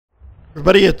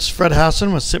Everybody, it's Fred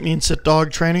Hassan with Sit Mean Sit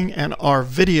Dog Training and our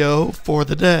video for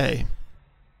the day.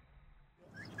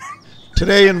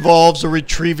 Today involves a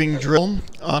retrieving drill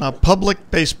on a public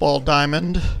baseball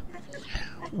diamond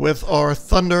with our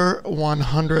Thunder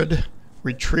 100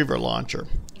 retriever launcher.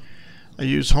 I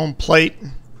use home plate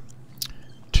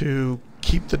to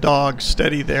keep the dog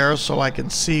steady there so I can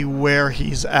see where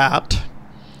he's at.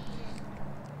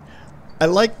 I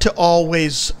like to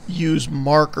always use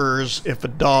markers if a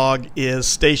dog is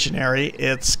stationary.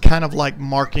 It's kind of like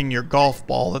marking your golf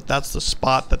ball that's the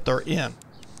spot that they're in.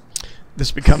 This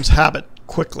becomes habit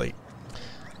quickly.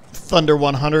 Thunder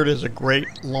 100 is a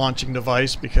great launching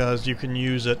device because you can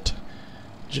use it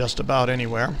just about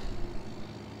anywhere.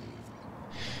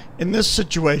 In this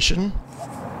situation,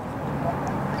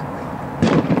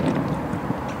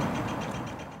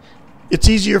 it's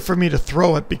easier for me to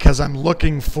throw it because I'm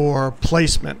looking for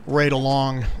placement right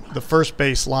along the first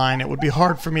base line. It would be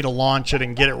hard for me to launch it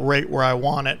and get it right where I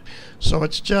want it. So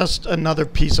it's just another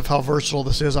piece of how versatile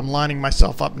this is. I'm lining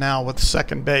myself up now with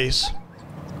second base.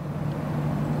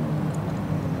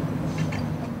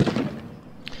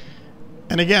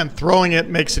 And again, throwing it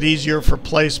makes it easier for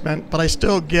placement, but I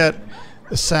still get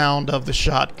the sound of the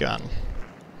shotgun.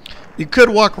 You could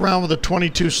walk around with a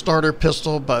 .22 starter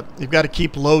pistol, but you've got to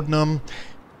keep loading them.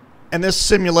 And this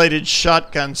simulated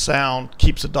shotgun sound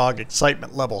keeps the dog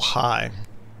excitement level high.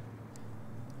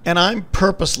 And I'm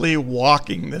purposely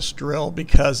walking this drill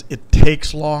because it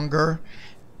takes longer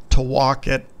to walk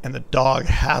it and the dog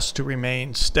has to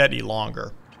remain steady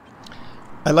longer.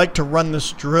 I like to run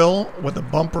this drill with a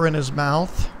bumper in his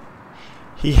mouth.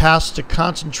 He has to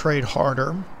concentrate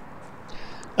harder.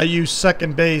 I use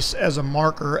second base as a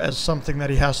marker, as something that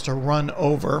he has to run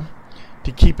over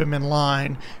to keep him in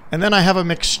line. And then I have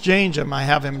him exchange him. I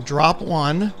have him drop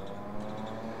one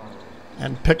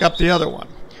and pick up the other one.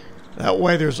 That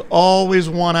way there's always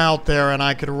one out there and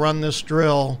I could run this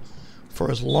drill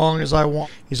for as long as I want.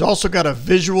 He's also got a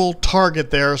visual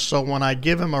target there, so when I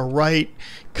give him a right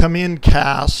come in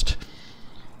cast,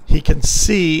 he can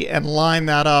see and line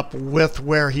that up with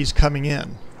where he's coming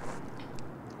in.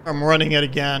 I'm running it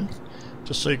again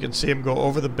just so you can see him go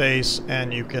over the base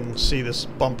and you can see this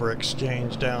bumper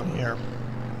exchange down here.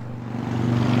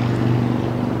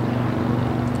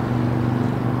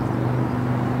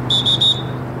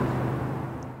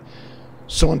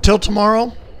 So until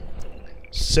tomorrow,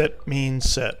 sit means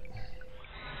sit.